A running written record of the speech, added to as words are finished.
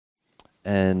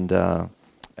and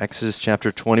Exodus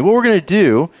chapter 20. What we're going to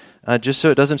do, just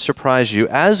so it doesn't surprise you,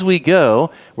 as we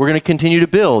go, we're going to continue to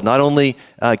build, not only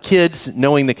kids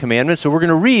knowing the commandments, so we're going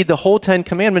to read the whole 10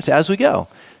 commandments as we go.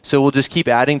 So we'll just keep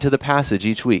adding to the passage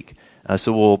each week.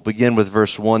 So we'll begin with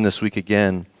verse 1 this week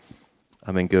again,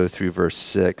 and go through verse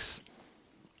 6.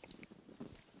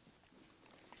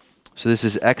 So this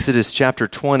is Exodus chapter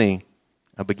 20,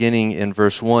 beginning in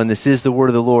verse 1. This is the word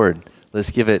of the Lord. Let's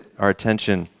give it our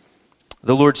attention.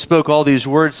 The Lord spoke all these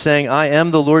words, saying, I am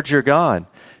the Lord your God,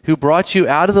 who brought you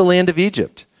out of the land of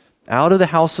Egypt, out of the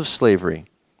house of slavery.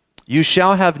 You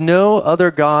shall have no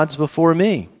other gods before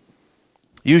me.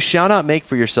 You shall not make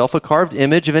for yourself a carved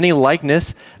image of any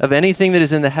likeness of anything that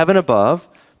is in the heaven above,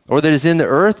 or that is in the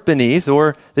earth beneath,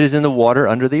 or that is in the water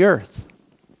under the earth.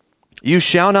 You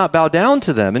shall not bow down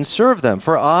to them and serve them,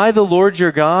 for I, the Lord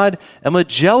your God, am a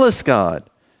jealous God,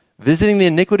 visiting the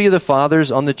iniquity of the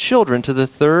fathers on the children to the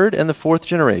third and the fourth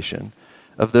generation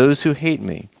of those who hate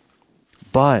me,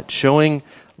 but showing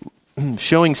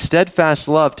steadfast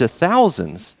love to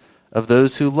thousands of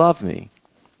those who love me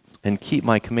and keep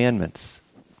my commandments.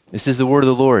 This is the word of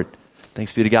the Lord.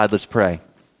 Thanks be to God. Let's pray.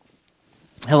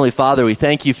 Heavenly Father, we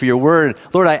thank you for your word.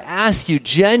 Lord, I ask you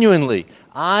genuinely,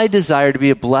 I desire to be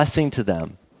a blessing to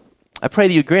them. I pray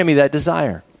that you grant me that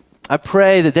desire. I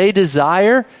pray that they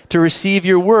desire to receive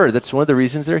your word. That's one of the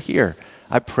reasons they're here.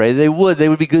 I pray they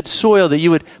would be good soil, that you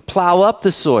would plow up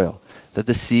the soil, that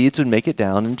the seeds would make it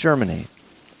down and germinate.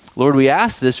 Lord, we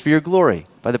ask this for your glory,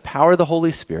 by the power of the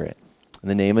Holy Spirit, in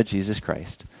the name of Jesus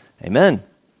Christ. Amen.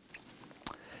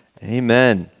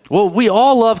 Amen. Well, we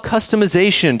all love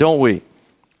customization, don't we?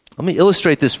 Let me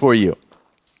illustrate this for you.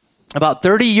 About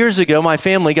 30 years ago, my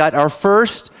family got our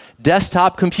first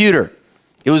desktop computer.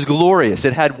 It was glorious.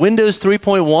 It had Windows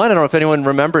 3.1. I don't know if anyone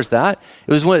remembers that.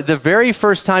 It was the very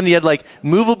first time you had like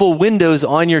movable windows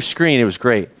on your screen. It was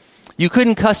great. You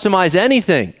couldn't customize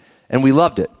anything, and we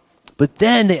loved it. But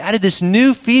then they added this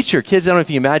new feature. Kids, I don't know if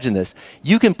you imagine this.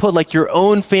 You can put like your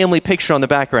own family picture on the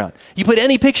background. You put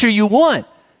any picture you want.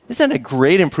 Isn't that a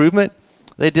great improvement?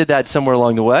 They did that somewhere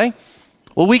along the way.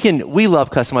 Well, we love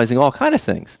customizing all kind of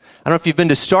things. I don't know if you've been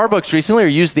to Starbucks recently or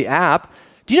used the app.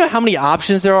 Do you know how many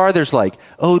options there are? There's like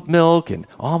oat milk and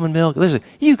almond milk.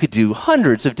 You could do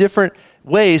hundreds of different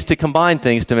ways to combine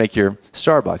things to make your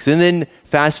Starbucks. And then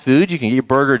fast food, you can get your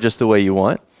burger just the way you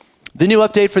want. The new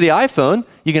update for the iPhone,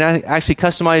 you can actually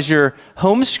customize your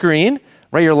home screen,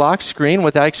 right? Your lock screen,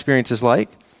 what that experience is like.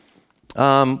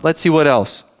 Let's see what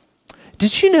else.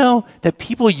 Did you know that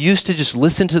people used to just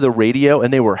listen to the radio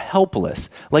and they were helpless?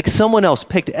 Like someone else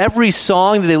picked every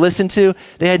song that they listened to.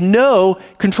 They had no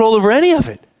control over any of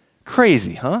it.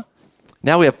 Crazy, huh?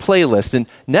 Now we have playlists, and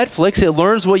Netflix, it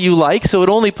learns what you like, so it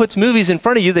only puts movies in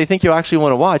front of you they think you actually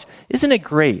want to watch. Isn't it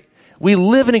great? We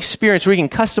live an experience where we can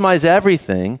customize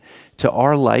everything to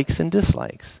our likes and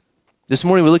dislikes. This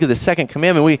morning we look at the second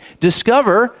commandment. We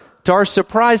discover, to our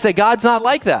surprise, that God's not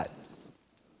like that.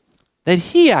 That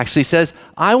he actually says,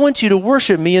 I want you to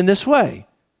worship me in this way.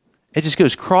 It just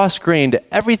goes cross-grained to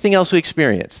everything else we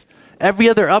experience. Every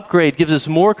other upgrade gives us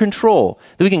more control,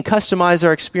 that we can customize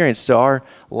our experience to our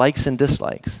likes and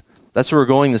dislikes. That's where we're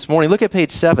going this morning. Look at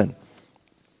page 7.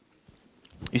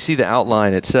 You see the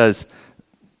outline. It says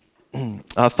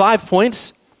 5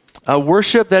 points.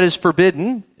 Worship that is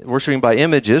forbidden, worshiping by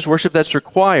images. Worship that's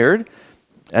required,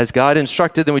 as God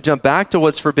instructed. Then we jump back to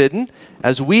what's forbidden,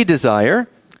 as we desire.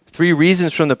 3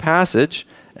 reasons from the passage,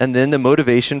 and then the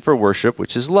motivation for worship,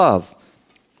 which is love.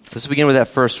 Let's begin with that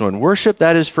first one. Worship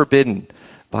that is forbidden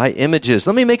by images.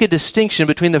 Let me make a distinction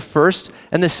between the first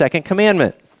and the second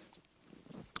commandment.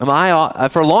 For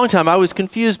a long time, I was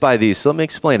confused by these, so let me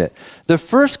explain it. The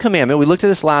first commandment, we looked at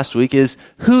this last week, is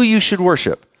who you should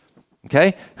worship.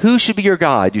 Okay? Who should be your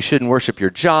God? You shouldn't worship your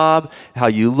job, how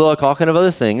you look, all kind of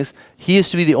other things. He is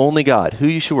to be the only God, who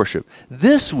you should worship.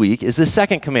 This week is the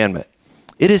second commandment.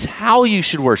 It is how you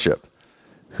should worship,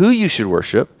 who you should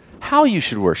worship, how you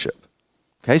should worship.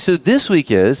 Okay, so this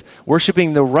week is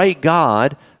worshiping the right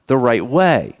God the right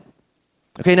way.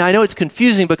 Okay, now I know it's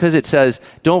confusing because it says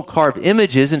don't carve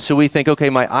images, and so we think,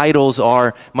 okay, my idols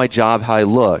are my job, how I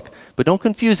look. But don't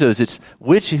confuse those. It's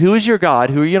who is your God,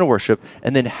 who are you going to worship,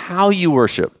 and then how you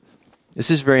worship.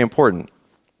 This is very important.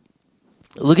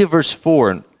 Look at verse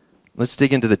 4. Let's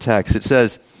dig into the text. It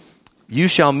says, You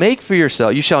shall not make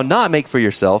for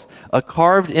yourself a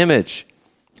carved image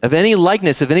of any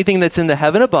likeness of anything that's in the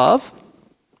heaven above,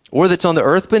 or that's on the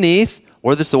earth beneath,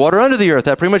 or that's the water under the earth.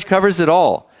 That pretty much covers it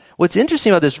all. What's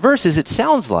interesting about this verse is it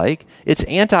sounds like it's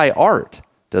anti-art,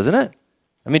 doesn't it?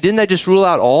 I mean, didn't that just rule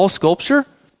out all sculpture,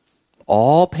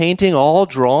 all painting, all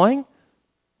drawing?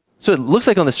 So it looks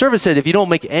like on the surface that if you don't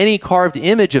make any carved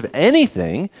image of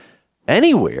anything,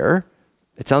 anywhere,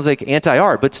 it sounds like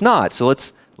anti-art, but it's not. So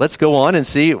let's go on and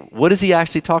see, what is he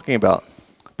actually talking about?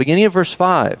 Beginning of verse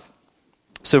 5.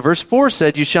 So verse 4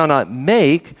 said, you shall not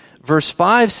make. Verse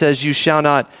 5 says, you shall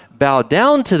not bow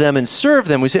down to them and serve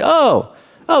them. We say, oh,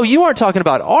 you aren't talking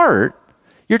about art.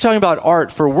 You're talking about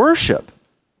art for worship,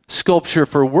 sculpture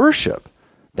for worship.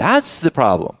 That's the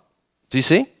problem. Do you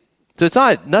see? So it's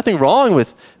nothing wrong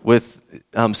with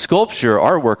sculpture,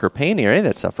 artwork, or painting, or any of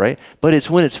that stuff, right? But it's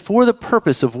when it's for the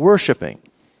purpose of worshiping.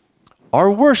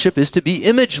 Our worship is to be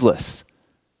imageless.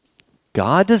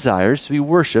 God desires to be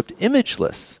worshipped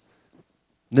imageless.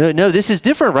 No, this is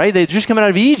different, right? They just come out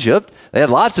of Egypt. They had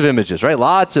lots of images, right?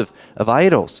 Lots of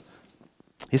idols.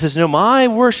 He says, no, my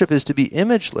worship is to be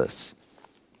imageless.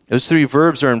 Those three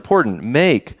verbs are important.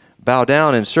 Make, bow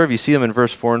down, and serve. You see them in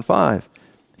verse 4 and 5.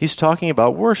 He's talking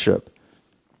about worship.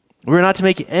 We're not to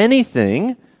make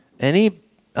anything to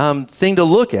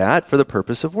look at for the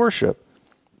purpose of worship.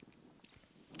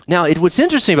 Now, what's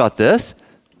interesting about this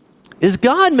is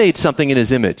God made something in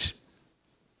his image.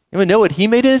 Anyone know what he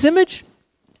made in his image?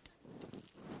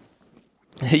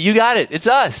 You got it. It's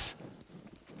us.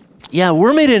 Yeah,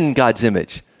 we're made in God's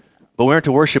image, but we aren't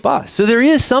to worship us. So there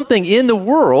is something in the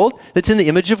world that's in the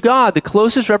image of God. The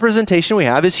closest representation we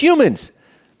have is humans.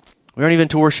 We aren't even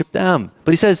to worship them.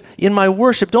 But he says, in my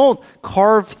worship, don't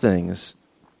carve things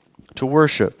to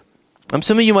worship.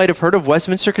 Some of you might have heard of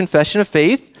Westminster Confession of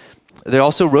Faith. They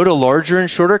also wrote a larger and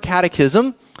shorter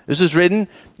catechism. This was written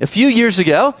a few years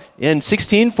ago in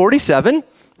 1647.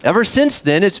 Ever since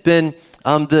then, it's been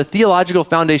the theological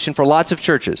foundation for lots of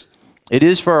churches. It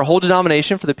is for our whole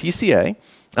denomination, for the PCA.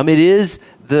 It is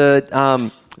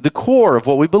the core of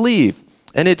what we believe.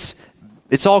 And it's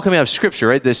all coming out of Scripture,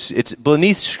 right? It's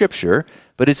beneath Scripture,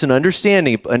 but it's an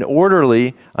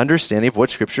orderly understanding of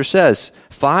what Scripture says.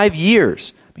 5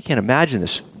 years. We can't imagine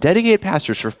this. Dedicated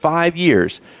pastors for 5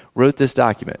 years wrote this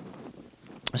document.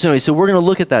 So anyway, we're going to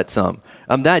look at that some.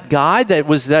 That guide that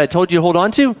I told you to hold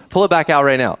on to, pull it back out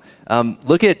right now.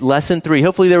 Look at lesson 3.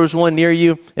 Hopefully there was one near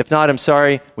you. If not, I'm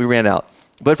sorry, we ran out.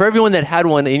 But for everyone that had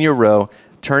one in your row,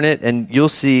 turn it and you'll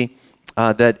see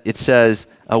that it says,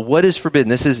 what is forbidden?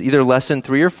 This is either lesson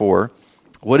 3 or 4.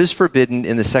 What is forbidden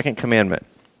in the second commandment?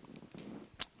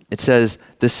 It says,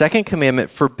 the second commandment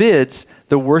forbids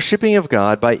the worshiping of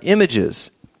God by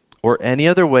images or any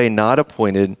other way not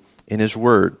appointed in his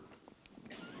word.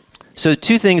 So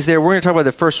 2 things there. We're going to talk about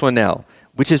the first one now,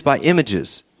 which is by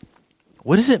images.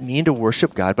 What does it mean to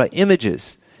worship God by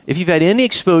images? If you've had any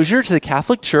exposure to the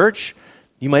Catholic Church,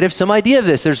 you might have some idea of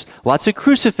this. There's lots of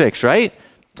crucifix, right?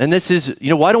 And this is,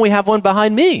 why don't we have one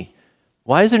behind me?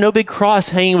 Why is there no big cross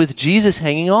hanging with Jesus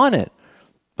hanging on it?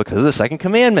 Because of the second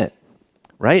commandment,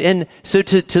 right? And so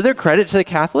to their credit, to the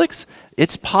Catholics,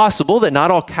 it's possible that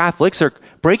not all Catholics are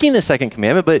breaking the second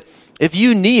commandment, but if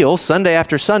you kneel Sunday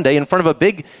after Sunday in front of a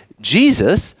big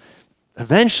Jesus,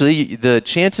 eventually the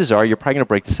chances are you're probably going to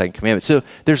break the second commandment. So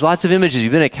there's lots of images.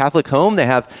 You've been in a Catholic home, they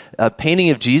have a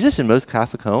painting of Jesus in most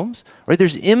Catholic homes, right?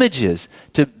 There's images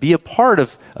to be a part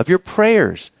of your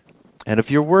prayers and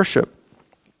of your worship.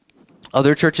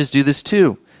 Other churches do this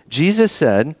too.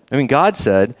 God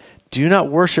said, do not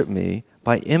worship me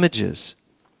by images.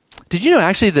 Did you know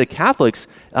actually the Catholics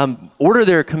order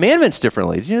their commandments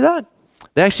differently? Did you know that?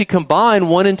 They actually combine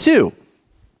 1 and 2.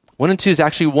 1 and 2 is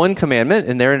actually one commandment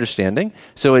in their understanding.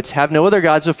 So it's have no other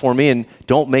gods before me and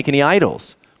don't make any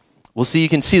idols. Well, you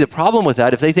can see the problem with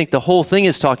that if they think the whole thing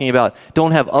is talking about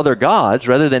don't have other gods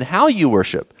rather than how you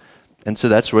worship. And so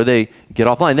that's where they get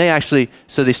offline.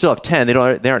 They still have 10.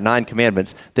 They aren't 9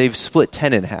 commandments. They've split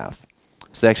 10 in half.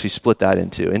 So they actually split that in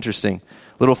 2. Interesting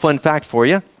little fun fact for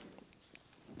you,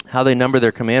 how they number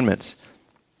their commandments.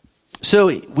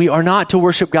 So we are not to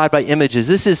worship God by images.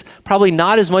 This is probably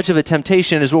not as much of a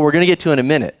temptation as what we're going to get to in a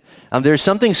minute. There's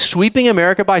something sweeping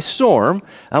America by storm,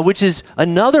 which is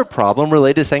another problem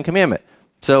related to the second commandment.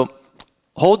 So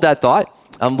hold that thought.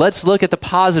 Let's look at the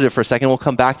positive for a second. We'll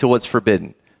come back to what's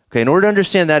forbidden. Okay, in order to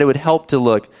understand that, it would help to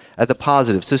look at the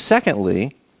positive. So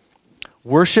secondly,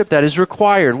 worship that is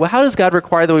required. Well, how does God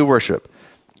require that we worship?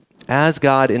 As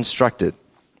God instructed.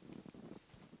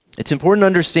 It's important to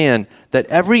understand that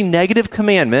every negative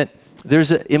commandment,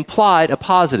 there's implied a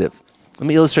positive. Let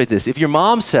me illustrate this. If your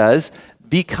mom says,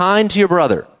 be kind to your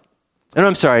brother. And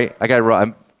I'm sorry, I got it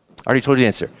wrong. I already told you the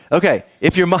answer. Okay,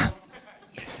 if your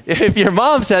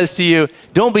mom says to you,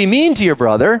 don't be mean to your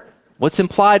brother, what's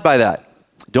implied by that?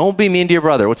 Don't be mean to your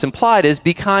brother. What's implied is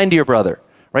be kind to your brother,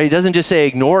 right? He doesn't just say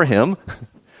ignore him,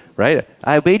 right?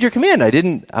 I obeyed your command.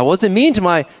 I wasn't mean to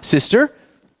my sister.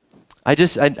 I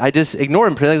just ignored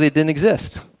him, pretending like they didn't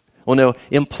exist, Well, no,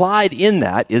 implied in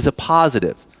that is a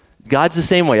positive. God's the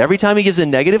same way. Every time he gives a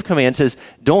negative command, says,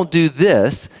 don't do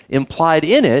this, implied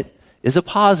in it is a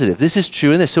positive. This is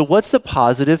true in this. So what's the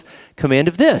positive command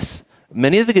of this?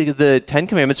 Many of the 10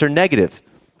 commandments are negative.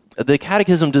 The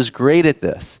Catechism does great at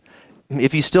this.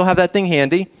 If you still have that thing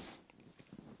handy,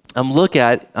 look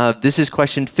at, this is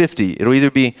question 50. It'll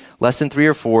either be lesson 3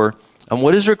 or 4.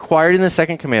 What is required in the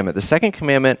second commandment? The second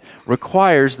commandment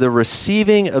requires the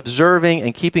receiving, observing,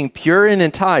 and keeping pure and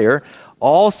entire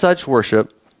all such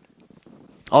worship,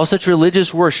 all such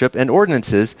religious worship and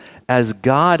ordinances as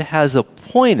God has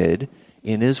appointed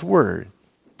in his word.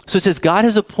 So it says God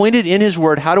has appointed in his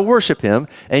word how to worship him,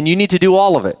 and you need to do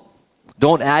all of it.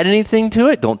 Don't add anything to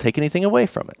it. Don't take anything away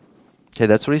from it. Okay,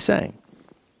 that's what he's saying.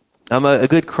 A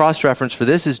good cross-reference for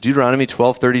this is Deuteronomy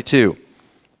 12:32.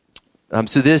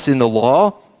 So this in the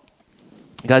law,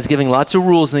 God's giving lots of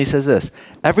rules, and he says this: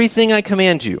 everything I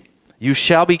command you, you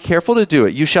shall be careful to do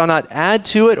it. You shall not add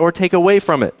to it or take away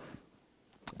from it.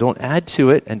 Don't add to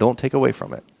it and don't take away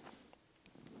from it.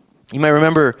 You might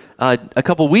remember a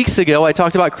couple weeks ago, I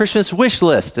talked about Christmas wish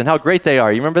list and how great they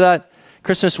are. You remember that?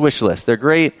 Christmas wish list. They're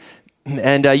great.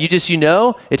 And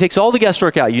it takes all the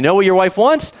guesswork out. You know what your wife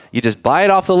wants, you just buy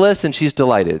it off the list and she's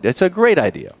delighted. It's a great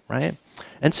idea, right?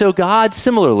 And so God,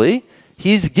 similarly,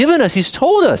 he's given us, he's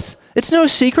told us. It's no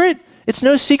secret. It's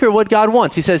no secret what God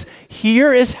wants. He says,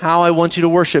 here is how I want you to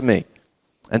worship me.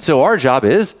 And so our job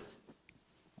is,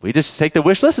 we just take the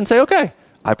wish list and say, okay,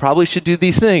 I probably should do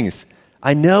these things.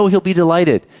 I know he'll be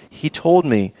delighted. He told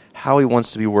me how he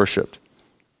wants to be worshiped.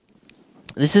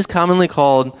 This is commonly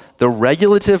called the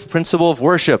regulative principle of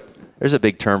worship. There's a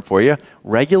big term for you.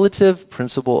 Regulative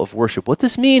principle of worship. What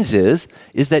this means is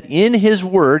that in his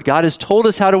word, God has told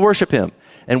us how to worship him.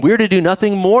 And we're to do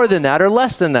nothing more than that or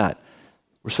less than that.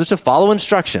 We're supposed to follow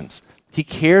instructions. He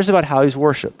cares about how he's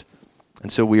worshiped.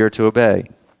 And so we are to obey.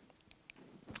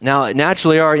 Now,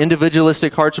 naturally, our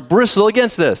individualistic hearts bristle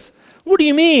against this. What do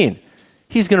you mean?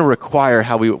 He's going to require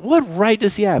what right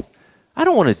does he have? I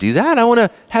don't want to do that. I want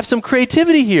to have some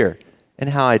creativity here in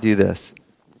how I do this. I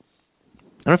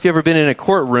don't know if you've ever been in a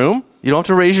courtroom. You don't have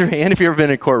to raise your hand if you've ever been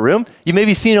in a courtroom. You may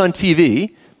be seen on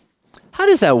TV. How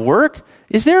does that work?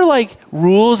 Is there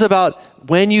rules about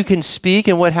when you can speak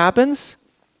and what happens?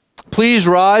 Please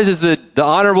rise as the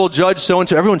honorable judge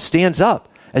so-and-so. Everyone stands up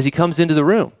as he comes into the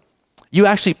room. You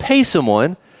actually pay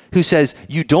someone who says,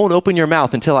 you don't open your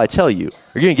mouth until I tell you, or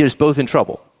you're going to get us both in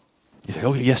trouble. You say,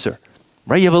 oh, yes, sir.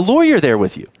 Right? You have a lawyer there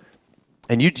with you.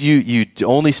 And you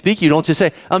only speak. You don't just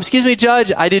say, excuse me,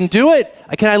 judge, I didn't do it.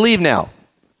 Can I leave now?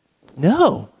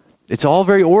 No. It's all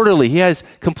very orderly. He has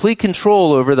complete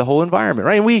control over the whole environment,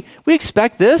 right? And we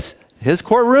expect this. His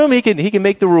courtroom, he can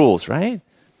make the rules, right?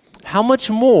 How much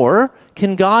more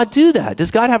can God do that?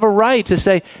 Does God have a right to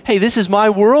say, hey, this is my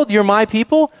world, you're my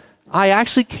people? I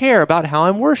actually care about how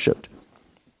I'm worshiped.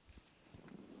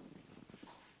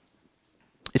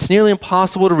 It's nearly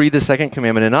impossible to read the second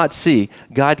commandment and not see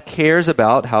God cares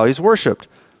about how he's worshiped.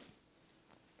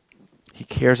 He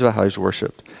cares about how he's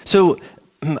worshiped. So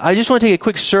I just want to take a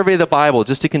quick survey of the Bible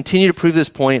just to continue to prove this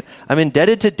point. I'm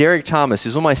indebted to Derek Thomas,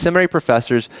 who's one of my seminary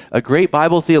professors, a great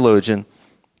Bible theologian,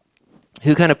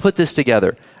 who kind of put this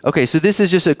together. Okay, so this is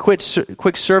just a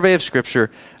quick survey of Scripture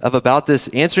of about this,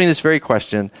 answering this very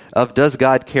question of does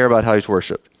God care about how he's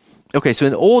worshipped? Okay, so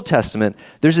in the Old Testament,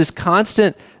 there's this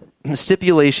constant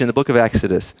stipulation in the book of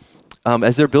Exodus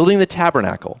as they're building the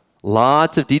tabernacle,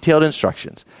 lots of detailed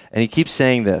instructions. And he keeps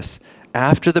saying this,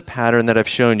 after the pattern that I've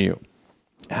shown you,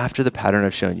 after the pattern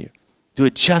I've shown you, do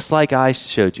it just like I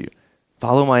showed you.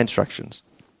 Follow my instructions.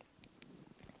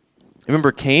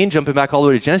 Remember Cain, jumping back all the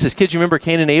way to Genesis. Kids, you remember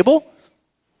Cain and Abel?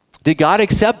 Did God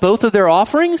accept both of their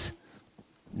offerings?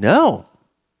 No.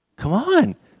 Come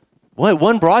on.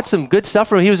 One brought some good stuff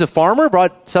he was a farmer,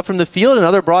 brought stuff from the field,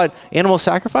 another brought animal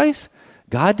sacrifice.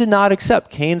 God did not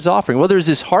accept Cain's offering. Whether it's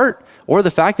his heart or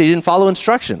the fact that he didn't follow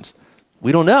instructions,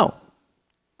 we don't know.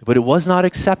 But it was not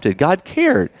accepted. God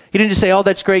cared. He didn't just say, oh,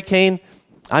 that's great, Cain.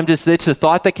 It's the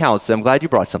thought that counts. I'm glad you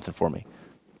brought something for me.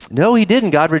 No, he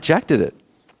didn't. God rejected it.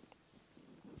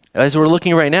 As we're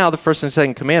looking right now, the first and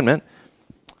second commandment,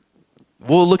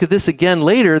 we'll look at this again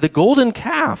later, the golden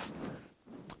calf.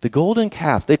 The golden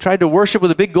calf. They tried to worship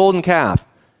with a big golden calf.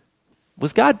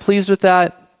 Was God pleased with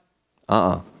that?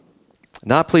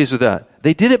 Not pleased with that.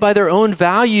 They did it by their own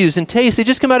values and taste. They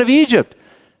just come out of Egypt.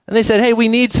 And they said, hey, we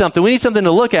need something. We need something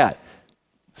to look at.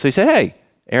 So he said, hey,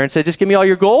 Aaron said, just give me all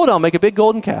your gold. I'll make a big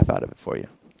golden calf out of it for you.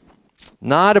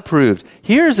 Not approved.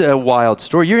 Here's a wild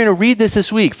story. You're going to read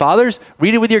this week. Fathers,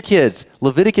 read it with your kids.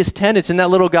 Leviticus 10, it's in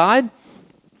that little guide.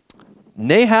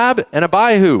 Nahab and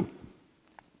Abihu.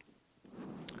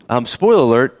 Spoiler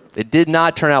alert, it did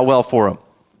not turn out well for them.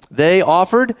 They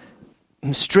offered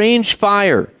strange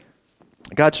fire.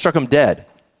 God struck them dead.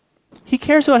 He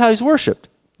cares about how he's worshiped.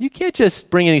 You can't just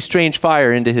bring any strange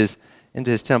fire into his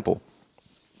temple.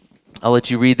 I'll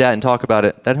let you read that and talk about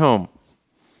it at home.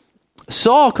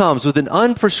 Saul comes with an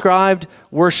unprescribed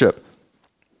worship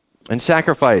and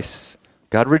sacrifice.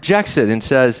 God rejects it and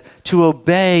says, to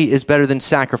obey is better than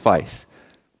sacrifice.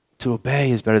 To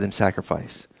obey is better than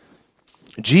sacrifice.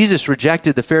 Jesus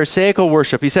rejected the Pharisaical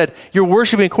worship. He said, you're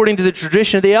worshiping according to the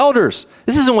tradition of the elders.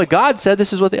 This isn't what God said.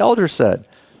 This is what the elders said.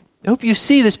 I hope you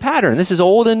see this pattern. This is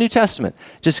Old and New Testament.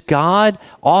 Just God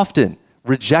often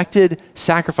rejected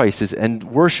sacrifices and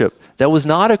worship that was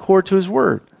not accord to his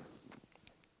word.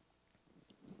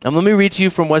 Let me read to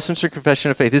you from Westminster Confession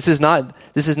of Faith. This is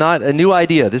not a new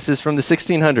idea. This is from the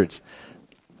 1600s.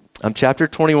 Chapter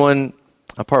 21,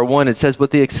 part 1, it says,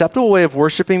 but the acceptable way of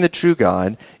worshiping the true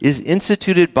God is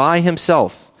instituted by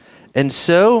himself, and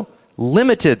so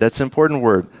limited, that's an important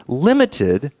word,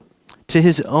 limited to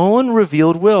his own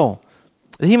revealed will,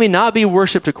 that he may not be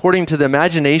worshipped according to the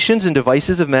imaginations and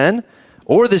devices of men,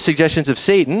 or the suggestions of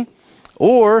Satan,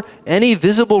 or any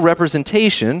visible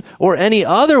representation, or any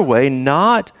other way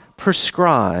not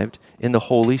prescribed in the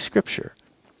Holy Scripture.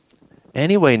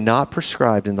 Any way not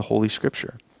prescribed in the Holy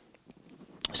Scripture.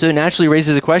 So it naturally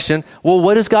raises a question, well,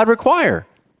 what does God require?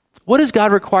 What does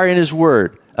God require in his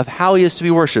word of how he is to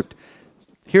be worshiped?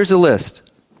 Here's a list.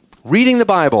 Reading the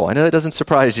Bible. I know that doesn't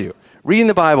surprise you. Reading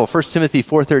the Bible, 1 Timothy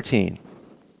 4:13.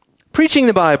 Preaching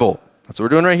the Bible. That's what we're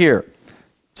doing right here.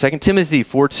 2 Timothy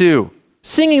 4:2.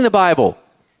 Singing the Bible.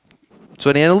 That's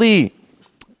what Anna Lee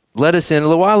led us in a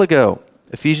little while ago.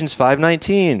 Ephesians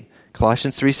 5:19.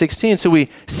 Colossians 3:16. So we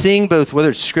sing both, whether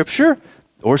it's scripture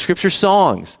or scripture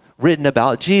songs written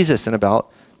about Jesus and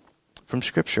about from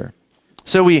scripture.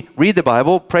 So we read the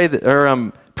Bible,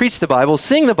 preach the Bible,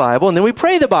 sing the Bible, and then we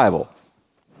pray the Bible.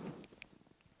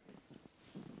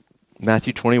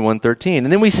 Matthew 21:13.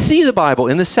 And then we see the Bible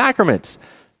in the sacraments.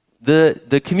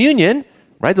 The communion,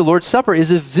 right, the Lord's Supper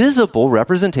is a visible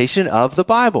representation of the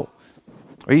Bible.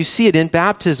 Or you see it in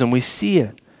baptism, we see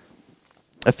it.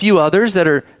 A few others that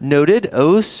are noted,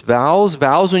 oaths, vows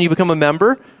when you become a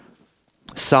member,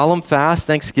 solemn fast,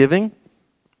 thanksgiving.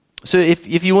 So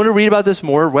if you want to read about this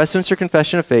more, Westminster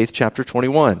Confession of Faith, chapter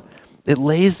 21, it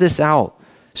lays this out.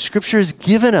 Scripture has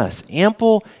given us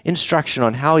ample instruction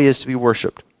on how he is to be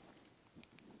worshiped.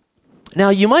 Now,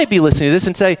 you might be listening to this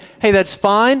and say, hey, that's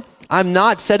fine. I'm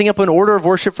not setting up an order of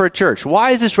worship for a church.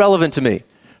 Why is this relevant to me?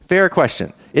 Fair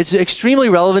question. It's extremely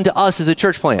relevant to us as a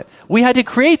church plant. We had to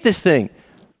create this thing,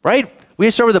 right? We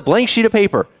had to start with a blank sheet of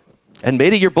paper and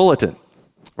made it your bulletin,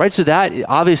 right? So that,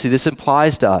 obviously, this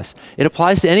applies to us. It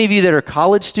applies to any of you that are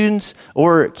college students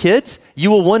or kids.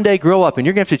 You will one day grow up and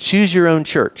you're going to have to choose your own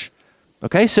church,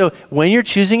 okay? So when you're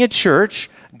choosing a church,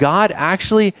 God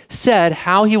actually said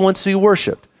how he wants to be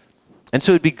worshiped. And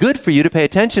so it'd be good for you to pay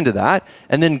attention to that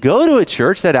and then go to a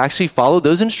church that actually followed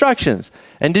those instructions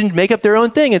and didn't make up their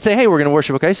own thing and say, hey, we're going to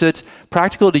worship. Okay, so it's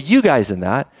practical to you guys in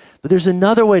that. But there's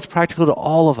another way it's practical to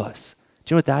all of us.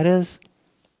 Do you know what that is?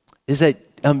 Is that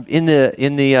in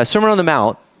the Sermon on the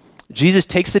Mount, Jesus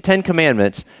takes the 10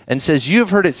 Commandments and says, you have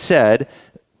heard it said,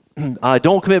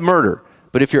 don't commit murder.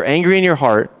 But if you're angry in your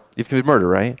heart, you've committed murder,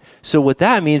 right? So what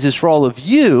that means is for all of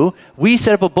you, we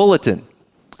set up a bulletin.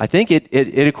 I think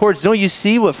it accords. Don't you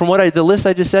see the list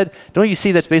I just said? Don't you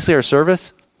see that's basically our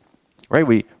service? Right?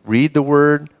 We read the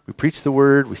word, we preach the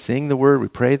word, we sing the word, we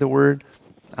pray the word.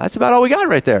 That's about all we got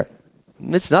right there.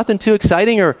 It's nothing too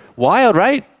exciting or wild,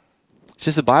 right? It's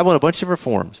just a Bible and a bunch of different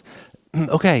forms.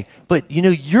 Okay, but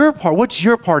your part, what's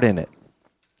your part in it?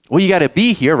 Well, you got to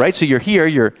be here, right? So you're here,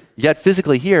 you got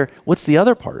physically here. What's the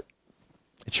other part?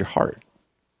 It's your heart,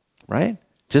 right?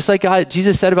 Just like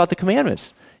Jesus said about the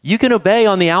commandments. You can obey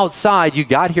on the outside, you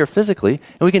got here physically,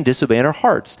 and we can disobey in our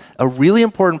hearts. A really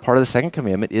important part of the second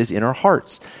commandment is in our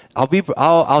hearts.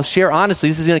 I'll share honestly,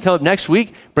 this is going to come up next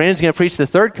week. Brandon's going to preach the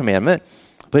third commandment,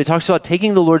 but it talks about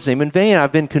taking the Lord's name in vain.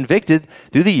 I've been convicted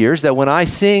through the years that when I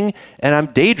sing and I'm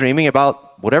daydreaming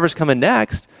about whatever's coming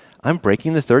next, I'm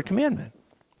breaking the third commandment.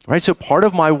 Right? So part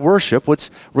of my worship,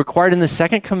 what's required in the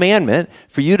second commandment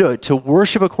for you to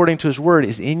worship according to his word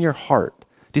is in your heart.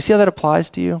 Do you see how that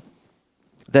applies to you?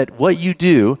 That what you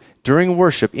do during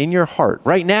worship in your heart,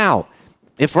 right now,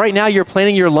 if right now you're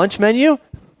planning your lunch menu,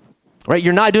 right,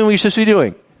 you're not doing what you're supposed to be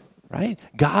doing, right?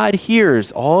 God hears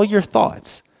all your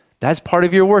thoughts. That's part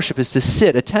of your worship, is to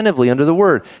sit attentively under the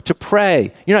word, to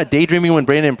pray. You're not daydreaming when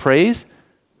Brandon prays,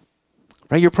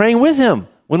 right? You're praying with him.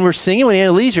 When we're singing, when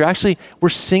Anna leads, we're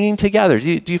singing together.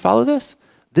 Do you follow this?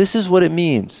 This is what it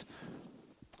means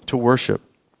to worship.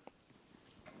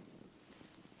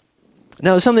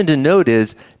 Now, something to note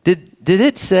is, did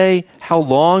it say how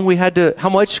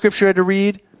much scripture had to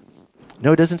read?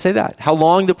 No, it doesn't say that. How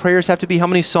long the prayers have to be, how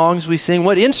many songs we sing,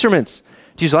 what instruments.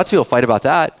 Geez, lots of people fight about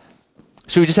that.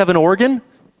 Should we just have an organ?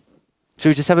 Should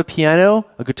we just have a piano,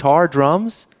 a guitar,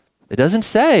 drums? It doesn't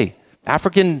say.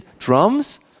 African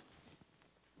drums?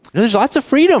 There's lots of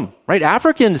freedom, right?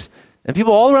 Africans and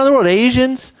people all around the world,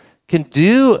 Asians, can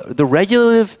do the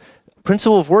regulative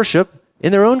principle of worship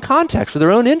in their own context, with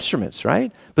their own instruments,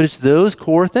 right? But it's those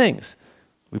core things.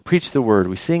 We preach the word,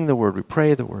 we sing the word, we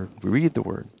pray the word, we read the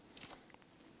word.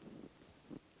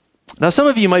 Now, some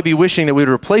of you might be wishing that we would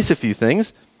replace a few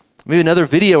things, maybe another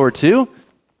video or two,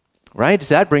 right?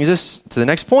 So that brings us to the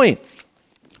next point.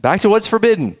 Back to what's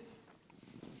forbidden.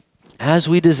 As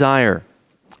we desire.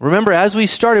 Remember, as we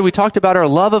started, we talked about our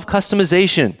love of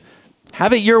customization.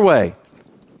 Have it your way.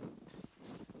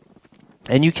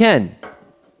 And you can.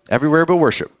 Everywhere but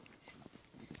worship.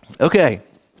 Okay,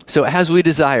 so as we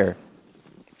desire.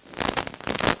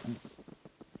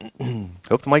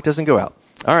 Hope the mic doesn't go out.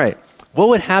 All right. What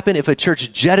would happen if a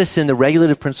church jettisoned the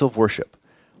regulative principle of worship?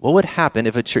 What would happen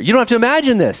if a church... You don't have to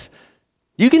imagine this.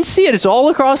 You can see it. It's all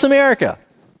across America.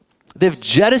 They've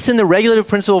jettisoned the regulative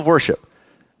principle of worship.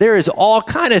 There is all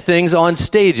kind of things on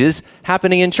stages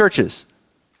happening in churches.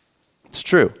 It's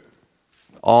true.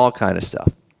 All kind of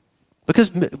stuff.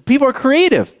 Because people are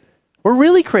creative. We're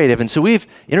really creative. And so we've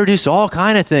introduced all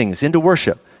kind of things into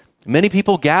worship. Many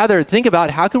people gather, think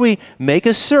about how can we make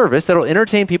a service that will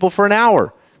entertain people for an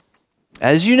hour?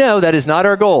 As you know, that is not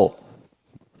our goal.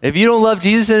 If you don't love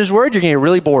Jesus and his word, you're going to get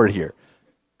really bored here.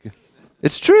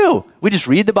 It's true. We just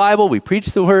read the Bible, we preach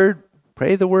the word,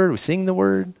 pray the word, we sing the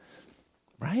word,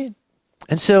 right?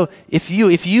 And so if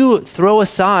you throw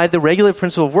aside the regulative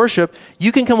principle of worship,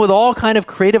 you can come with all kind of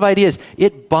creative ideas.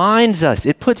 It binds us.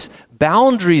 It puts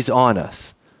boundaries on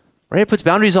us, right? It puts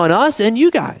boundaries on us and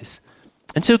you guys.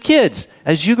 And so kids,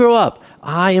 as you grow up,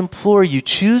 I implore you,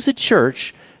 choose a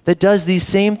church that does these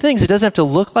same things. It doesn't have to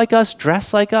look like us,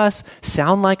 dress like us,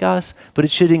 sound like us, but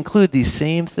it should include these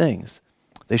same things.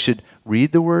 They should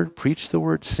read the word, preach the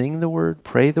word, sing the word,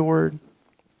 pray the word.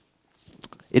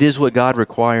 It is what God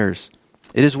requires.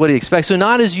 It is what he expects. So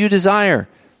not as you desire.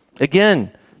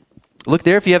 Again, look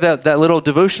there if you have that little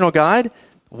devotional guide.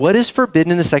 What is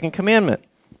forbidden in the second commandment?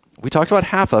 We talked about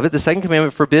half of it. The second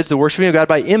commandment forbids the worshiping of God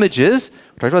by images.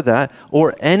 We talked about that.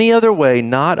 Or any other way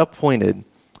not appointed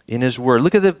in his word.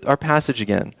 Look at our passage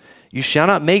again. You shall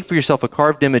not make for yourself a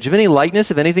carved image of any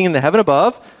likeness of anything in the heaven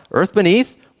above, earth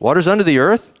beneath, waters under the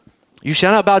earth. You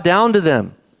shall not bow down to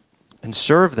them and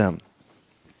serve them.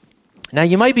 Now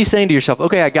you might be saying to yourself,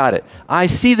 okay, I got it. I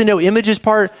see the no images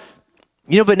part,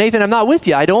 but Nathan, I'm not with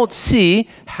you. I don't see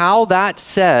how that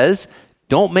says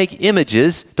don't make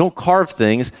images, don't carve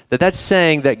things, that's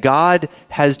saying that God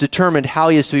has determined how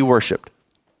he is to be worshiped.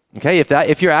 Okay,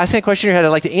 if you're asking a question in your head, I'd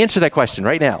like to answer that question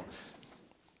right now.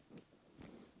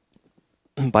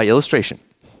 By illustration.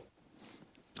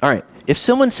 All right, if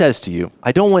someone says to you,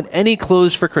 I don't want any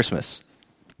clothes for Christmas,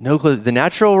 no clothes, the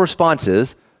natural response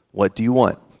is, what do you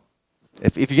want?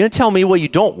 If you're going to tell me what you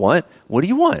don't want, what do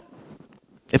you want?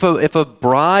 If a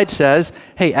bride says,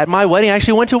 hey, at my wedding, I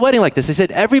actually went to a wedding like this. They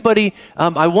said, everybody,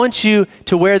 I want you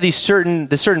to wear this certain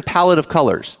palette of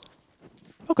colors.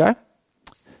 Okay.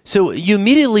 So you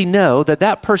immediately know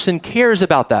that person cares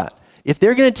about that. If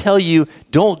they're going to tell you,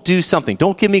 don't do something,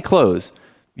 don't give me clothes,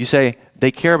 you say,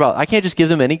 they care about, I can't just give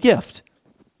them any gift.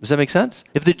 Does that make sense?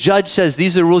 If the judge says,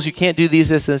 these are the rules, you can't do these,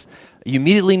 this, you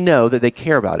immediately know that they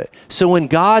care about it. So when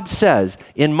God says,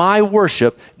 in my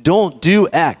worship, don't do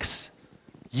X,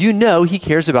 you know he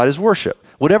cares about his worship.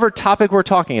 Whatever topic we're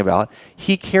talking about,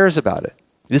 he cares about it.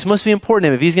 This must be important to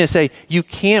him. If he's going to say, you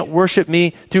can't worship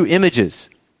me through images,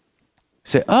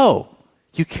 say, oh,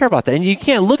 you care about that. And you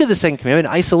can't look at the second commandment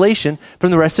in isolation from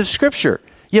the rest of Scripture.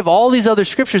 You have all these other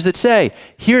scriptures that say,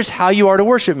 here's how you are to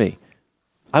worship me.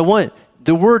 I want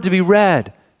the word to be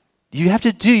read. You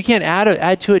can't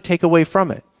add to it, take away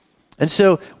from it. And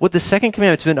so what the second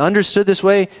commandment's been understood this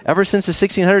way ever since the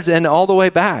 1600s and all the way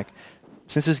back,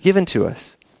 since it was given to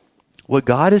us. What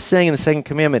God is saying in the second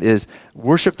commandment is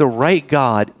worship the right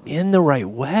God in the right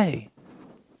way.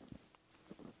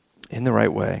 In the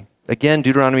right way. Again,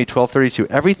 Deuteronomy 12:32,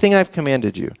 everything I've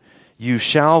commanded you, you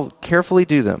shall carefully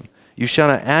do them. You shall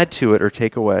not add to it or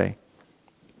take away.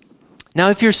 Now,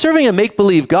 if you're serving a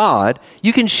make-believe God,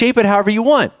 you can shape it however you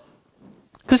want.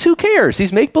 Because who cares?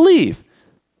 He's make-believe.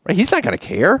 Right? He's not going to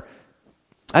care.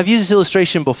 I've used this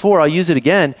illustration before. I'll use it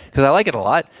again because I like it a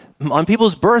lot. On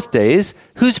people's birthdays,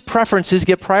 whose preferences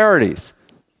get priorities?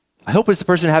 I hope it's the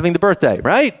person having the birthday,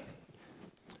 right?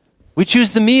 We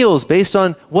choose the meals based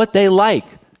on what they like.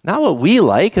 Not what we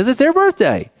like, because it's their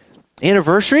birthday.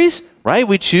 Anniversaries, right?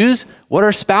 We choose what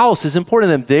our spouse is important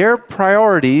to them. Their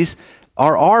priorities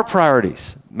are our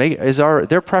priorities.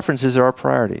 Their preferences are our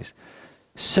priorities.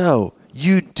 So,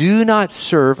 you do not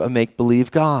serve a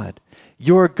make-believe God.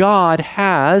 Your God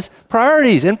has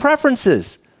priorities and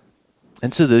preferences.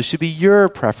 And so those should be your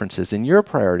preferences and your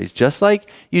priorities. Just like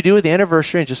you do with the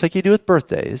anniversary and just like you do with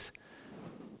birthdays,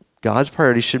 God's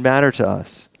priorities should matter to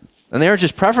us. And they aren't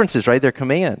just preferences, right? They're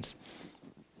commands.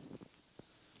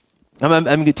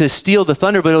 I'm to steal the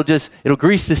thunder, but it'll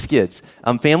grease the skids.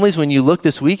 Families, when you look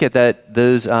this week at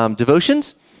those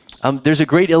devotions, there's a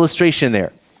great illustration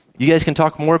there. You guys can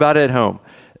talk more about it at home.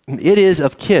 It is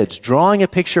of kids drawing a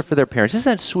picture for their parents.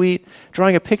 Isn't that sweet?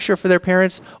 Drawing a picture for their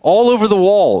parents all over the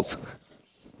walls.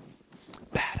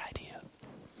 Bad idea.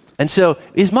 And so,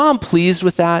 is mom pleased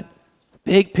with that?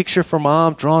 Big picture for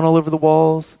mom, drawn all over the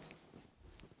walls?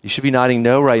 You should be nodding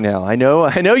no right now. I know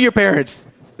your parents.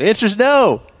 The answer is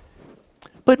no.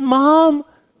 But mom,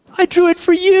 I drew it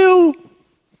for you.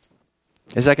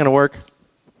 Is that going to work?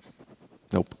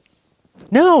 Nope.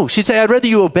 No, she'd say, I'd rather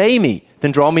you obey me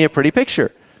than draw me a pretty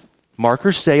picture.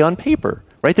 Markers stay on paper,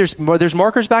 right? There's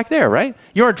markers back there, right?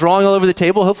 You aren't drawing all over the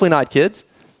table, hopefully not kids,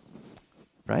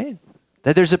 right?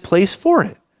 That there's a place for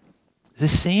it. The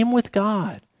same with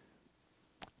God.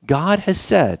 God has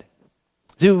said,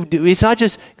 it's not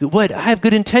just, I have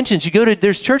good intentions. You go to,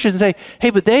 there's churches and say, hey,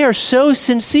 but they are so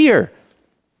sincere.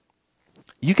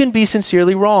 You can be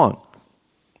sincerely wrong,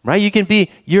 right?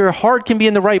 Your heart can be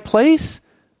in the right place,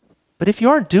 but if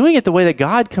you aren't doing it the way that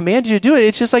God commanded you to do it,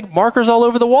 it's just like markers all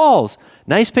over the walls.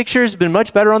 Nice pictures have been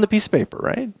much better on the piece of paper,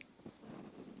 right?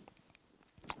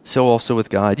 So also with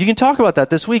God. You can talk about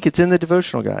that this week. It's in the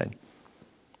devotional guide.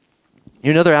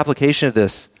 Another application of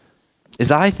this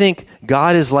is I think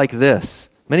God is like this.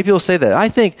 Many people say that. I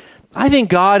think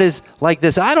God is like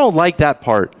this. I don't like that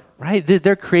part, right?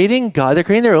 They're creating God. They're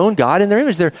creating their own God in their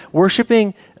image. They're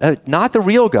worshiping not the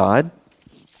real God,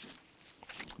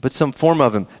 but some form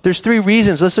of him. There's 3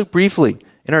 reasons. Let's look briefly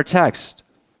in our text.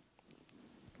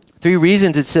 3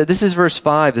 reasons. It said, this is verse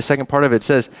 5, the second part of it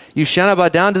says, you shall not bow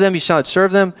down to them, you shall not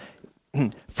serve them.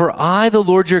 For I, the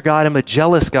Lord your God, am a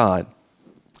jealous God.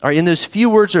 All right, in those few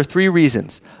words are 3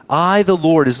 reasons. I, the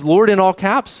Lord. Is Lord in all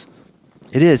caps?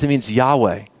 It is. It means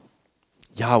Yahweh.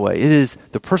 Yahweh. It is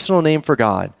the personal name for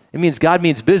God. It means God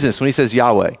means business when he says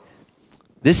Yahweh.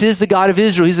 This is the God of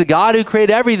Israel. He's the God who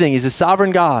created everything. He's a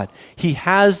sovereign God. He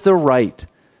has the right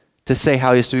to say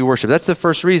how he is to be worshipped. That's the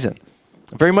first reason.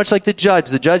 Very much like the judge.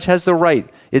 The judge has the right.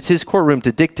 It's his courtroom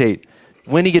to dictate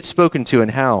when he gets spoken to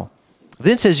and how.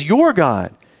 Then it says, your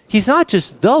God. He's not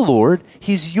just the Lord.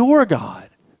 He's your God.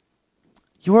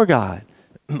 Your God.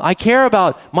 I care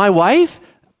about my wife,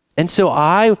 and so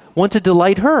I want to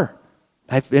delight her.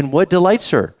 And what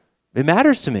delights her? It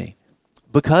matters to me.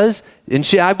 Because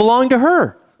I belong to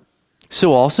her.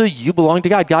 So also you belong to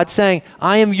God. God's saying,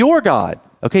 I am your God.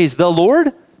 Okay, he's the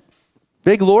Lord,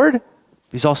 big Lord.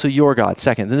 He's also your God.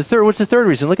 Second. Then what's the third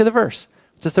reason? Look at the verse.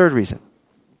 What's the third reason?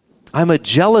 I'm a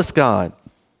jealous God.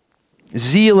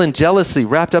 Zeal and jealousy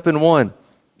wrapped up in one.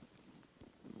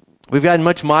 We've gotten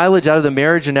much mileage out of the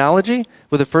marriage analogy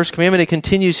with the first commandment. It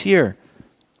continues here.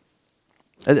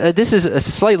 This is a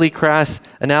slightly crass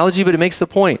analogy, but it makes the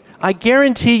point. I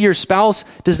guarantee your spouse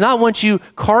does not want you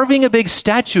carving a big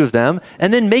statue of them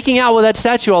and then making out with that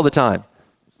statue all the time.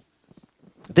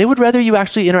 They would rather you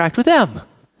actually interact with them.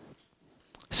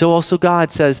 So also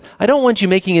God says, I don't want you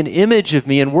making an image of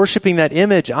me and worshiping that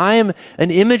image. I am an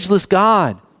imageless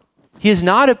God. He has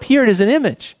not appeared as an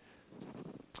image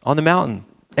on the mountain.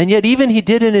 And yet even he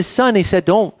did in his son. He said,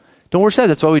 don't worship that.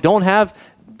 That's why we don't have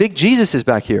big Jesuses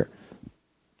back here.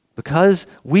 Because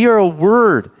we are a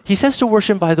word. He says to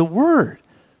worship by the word,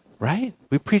 right?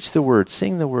 We preach the word,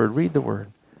 sing the word, read the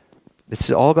word.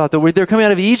 It's all about the word. They're coming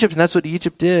out of Egypt, and that's what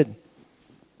Egypt did.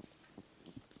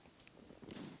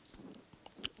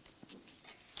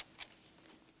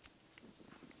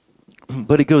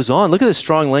 But it goes on. Look at the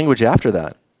strong language after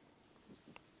that.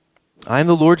 I am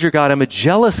the Lord your God. I'm a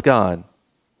jealous God,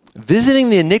 visiting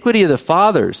the iniquity of the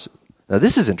fathers. Now,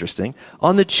 this is interesting.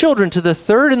 On the children to the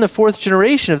 3rd and the 4th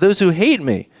generation of those who hate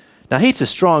me. Now, hate's a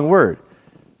strong word.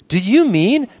 Do you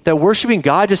mean that worshiping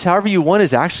God just however you want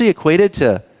is actually equated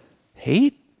to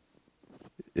hate?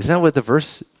 Isn't that what the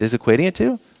verse is equating it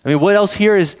to? I mean, what else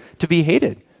here is to be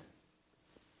hated?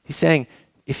 He's saying,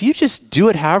 if you just do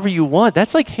it however you want,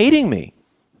 that's like hating me.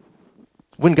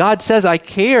 When God says, I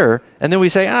care, and then we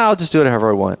say, I'll just do it however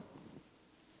I want.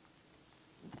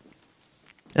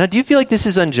 Now, do you feel like this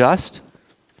is unjust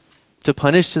to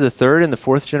punish to the 3rd and the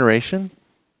 4th generation?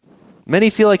 Many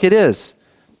feel like it is.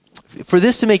 For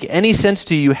this to make any sense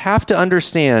to you, you have to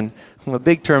understand, from a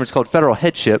big term, it's called federal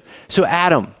headship. So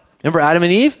Adam, remember Adam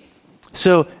and Eve?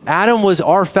 So Adam was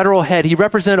our federal head. He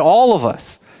represented all of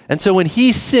us. And so when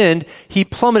he sinned, he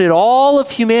plummeted all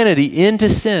of humanity into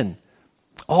sin.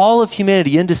 All of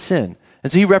humanity into sin.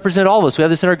 And so he represented all of us. We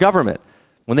have this in our government.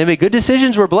 When they make good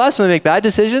decisions, we're blessed. When they make bad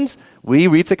decisions, we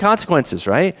reap the consequences,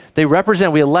 right?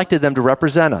 We elected them to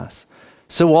represent us.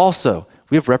 So also,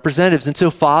 we have representatives. And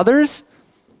so fathers,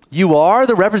 you are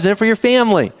the representative for your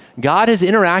family. God has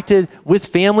interacted with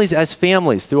families as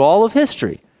families through all of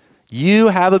history. You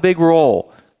have a big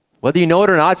role. Whether you know it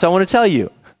or not, so I want to tell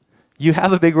you, you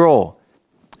have a big role.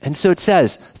 And so it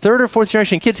says, third or fourth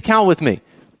generation, kids, count with me.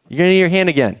 You're going to need your hand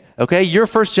again. Okay, your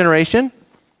first generation.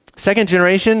 Second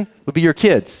generation would be your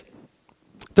kids.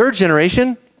 Third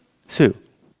generation is who?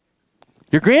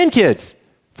 Your grandkids.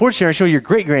 Fourth generation would be your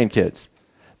great-grandkids.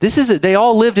 They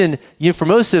all lived in, for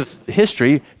most of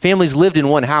history, families lived in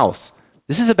one house.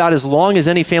 This is about as long as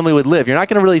any family would live. You're not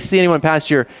going to really see anyone past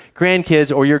your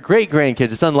grandkids or your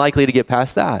great-grandkids. It's unlikely to get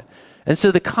past that. And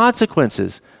so the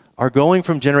consequences are going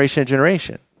from generation to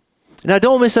generation. Now,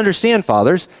 don't misunderstand,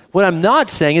 fathers. What I'm not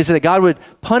saying is that God would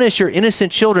punish your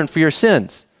innocent children for your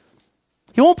sins.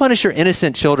 He won't punish your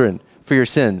innocent children for your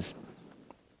sins.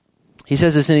 He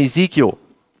says this in Ezekiel.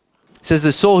 He says,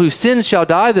 the soul who sins shall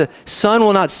die. The son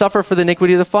will not suffer for the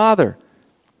iniquity of the father.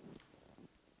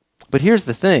 But here's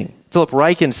the thing. Philip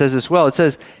Ryken says this well. It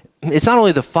says, it's not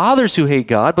only the fathers who hate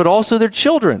God, but also their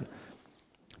children.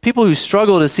 People who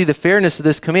struggle to see the fairness of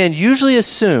this command usually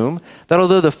assume that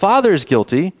although the father is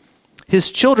guilty,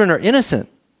 his children are innocent.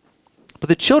 But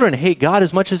the children hate God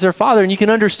as much as their father, and you can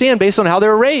understand based on how they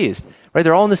were raised. Right?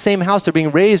 They're all in the same house. They're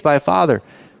being raised by a father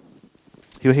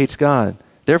who hates God.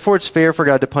 Therefore, it's fair for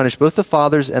God to punish both the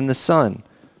fathers and the son.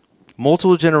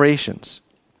 Multiple generations.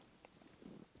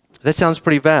 That sounds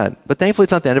pretty bad, but thankfully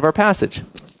it's not the end of our passage.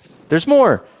 There's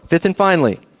more. Fifth and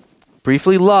finally,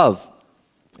 briefly, love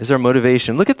is our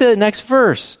motivation. Look at the next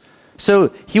verse.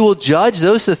 So he will judge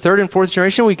those to the third and fourth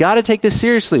generation. We got to take this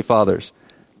seriously, fathers.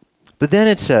 But then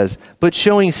it says, but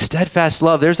showing steadfast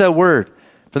love. There's that word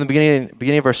from the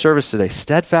beginning of our service today.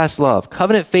 Steadfast love,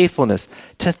 covenant faithfulness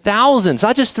to thousands,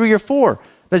 not just 3 or 4.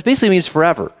 That basically means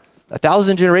forever.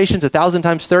 1,000 generations, 1,000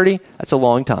 times 30, that's a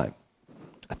long time.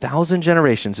 1,000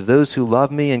 generations of those who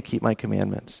love me and keep my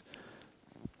commandments.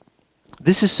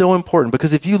 This is so important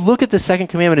because if you look at the second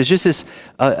commandment as just this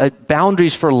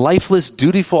boundaries for lifeless,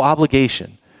 dutiful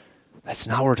obligation, that's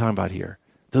not what we're talking about here.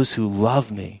 Those who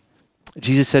love me.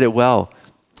 Jesus said it well.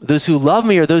 Those who love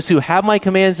me are those who have my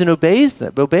commands and obey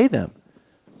them.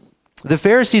 The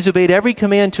Pharisees obeyed every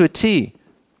command to a T,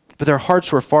 but their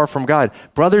hearts were far from God.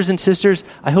 Brothers and sisters,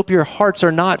 I hope your hearts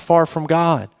are not far from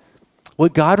God.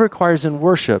 What God requires in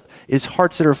worship is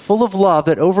hearts that are full of love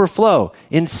that overflow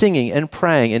in singing and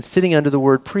praying and sitting under the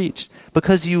word preached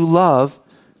because you love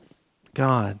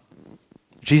God.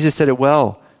 Jesus said it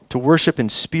well, to worship in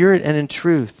spirit and in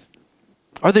truth.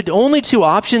 Are the only 2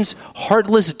 options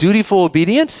heartless, dutiful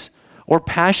obedience or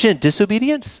passionate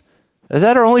disobedience? Is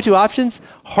that our only 2 options?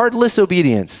 Heartless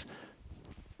obedience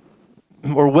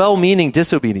or well-meaning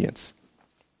disobedience.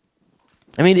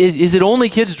 I mean, is it only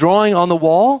kids drawing on the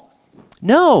wall?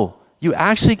 No. You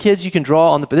actually, kids, you can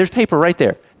draw on there's paper right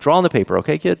there. Draw on the paper,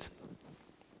 okay, kids?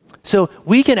 So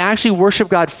we can actually worship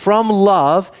God from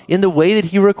love in the way that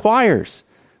he requires.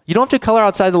 You don't have to color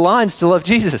outside the lines to love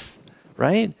Jesus,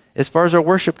 right? As far as our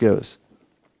worship goes.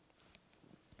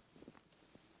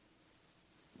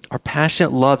 Our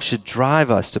passionate love should drive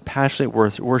us to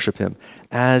passionately worship him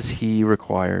as he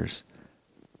requires.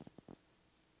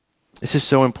 This is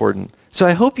so important. So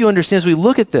I hope you understand as we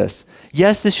look at this,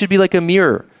 yes, this should be like a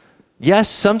mirror. Yes,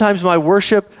 sometimes my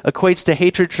worship equates to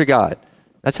hatred for God.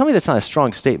 Now tell me that's not a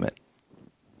strong statement.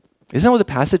 Isn't that what the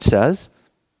passage says?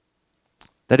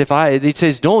 That it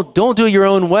says, don't do it your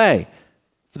own way.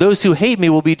 Those who hate me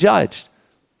will be judged.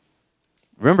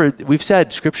 Remember, we've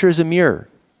said Scripture is a mirror.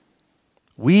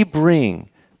 We bring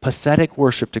pathetic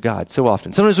worship to God so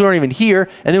often. Sometimes we aren't even here,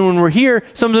 and then when we're here,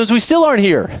 sometimes we still aren't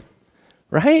here,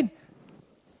 right?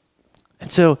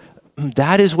 And so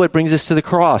that is what brings us to the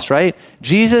cross, right?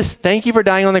 Jesus, thank you for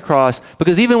dying on the cross,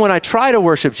 because even when I try to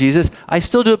worship Jesus, I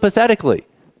still do it pathetically.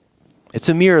 It's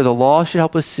a mirror. The law should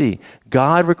help us see.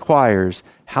 God requires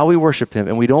how we worship him,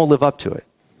 and we don't live up to it.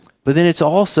 But then it's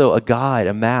also a guide,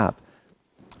 a map.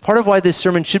 Part of why this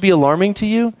sermon should be alarming to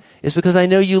you is because I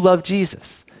know you love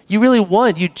Jesus. You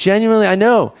genuinely, I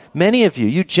know many of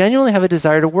you genuinely have a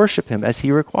desire to worship him as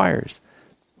he requires.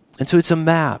 And so it's a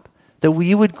map that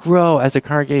we would grow as a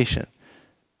congregation.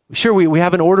 Sure, we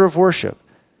have an order of worship,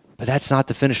 but that's not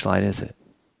the finish line, is it?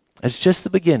 It's just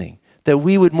the beginning. that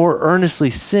we would more earnestly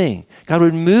sing. God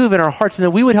would move in our hearts, and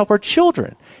that we would help our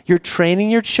children. You're training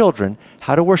your children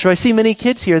how to worship. I see many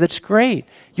kids here. That's great.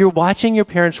 You're watching your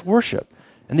parents worship,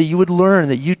 and that you would learn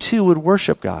that you too would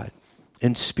worship God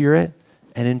in spirit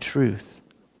and in truth.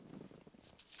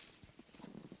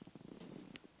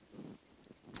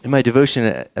 In my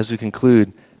devotion, as we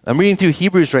conclude, I'm reading through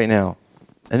Hebrews right now,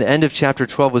 and the end of chapter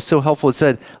 12 was so helpful. It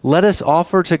said, "Let us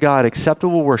offer to God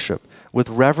acceptable worship with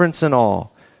reverence and awe,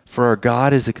 for our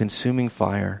God is a consuming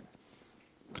fire."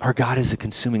 Our God is a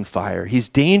consuming fire. He's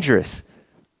dangerous,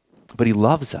 but he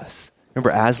loves us. Remember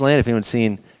Aslan, if anyone's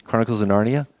seen Chronicles of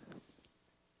Narnia?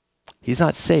 He's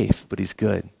not safe, but he's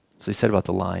good. So he said about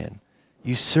the lion.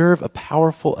 You serve a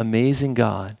powerful, amazing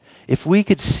God. If we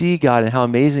could see God and how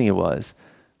amazing it was,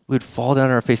 we would fall down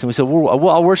on our face and we said, well,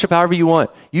 I'll worship however you want.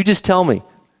 You just tell me.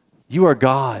 You are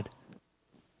God.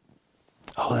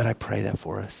 Oh, that I pray that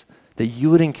for us. That you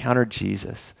would encounter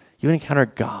Jesus. You would encounter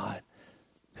God,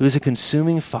 who is a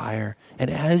consuming fire. And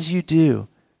as you do,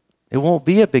 it won't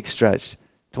be a big stretch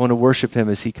to want to worship him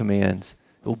as he commands.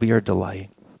 It will be our delight.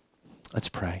 Let's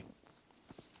pray.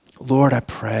 Lord, I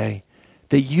pray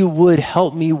that you would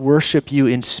help me worship you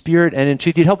in spirit and in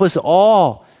truth. You'd help us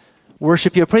all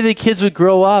worship you. I pray that kids would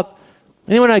grow up.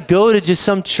 And when I go to just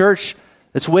some church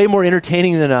that's way more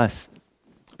entertaining than us,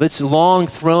 but it's long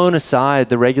thrown aside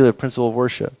the regular principle of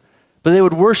worship, but they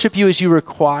would worship you as you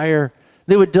require.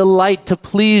 They would delight to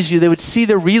please you. They would see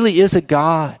there really is a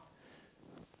God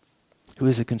who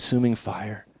is a consuming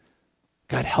fire.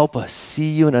 God, help us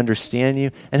see you and understand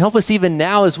you, and help us even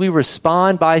now as we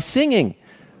respond by singing.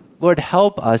 Lord,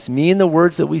 help us mean the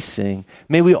words that we sing.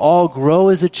 May we all grow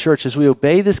as a church as we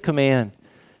obey this command.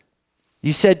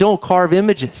 You said don't carve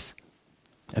images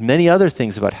and many other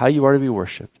things about how you are to be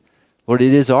worshiped. Lord,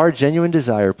 it is our genuine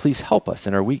desire. Please help us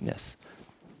in our weakness.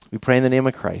 We pray in the name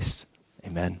of Christ.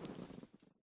 Amen.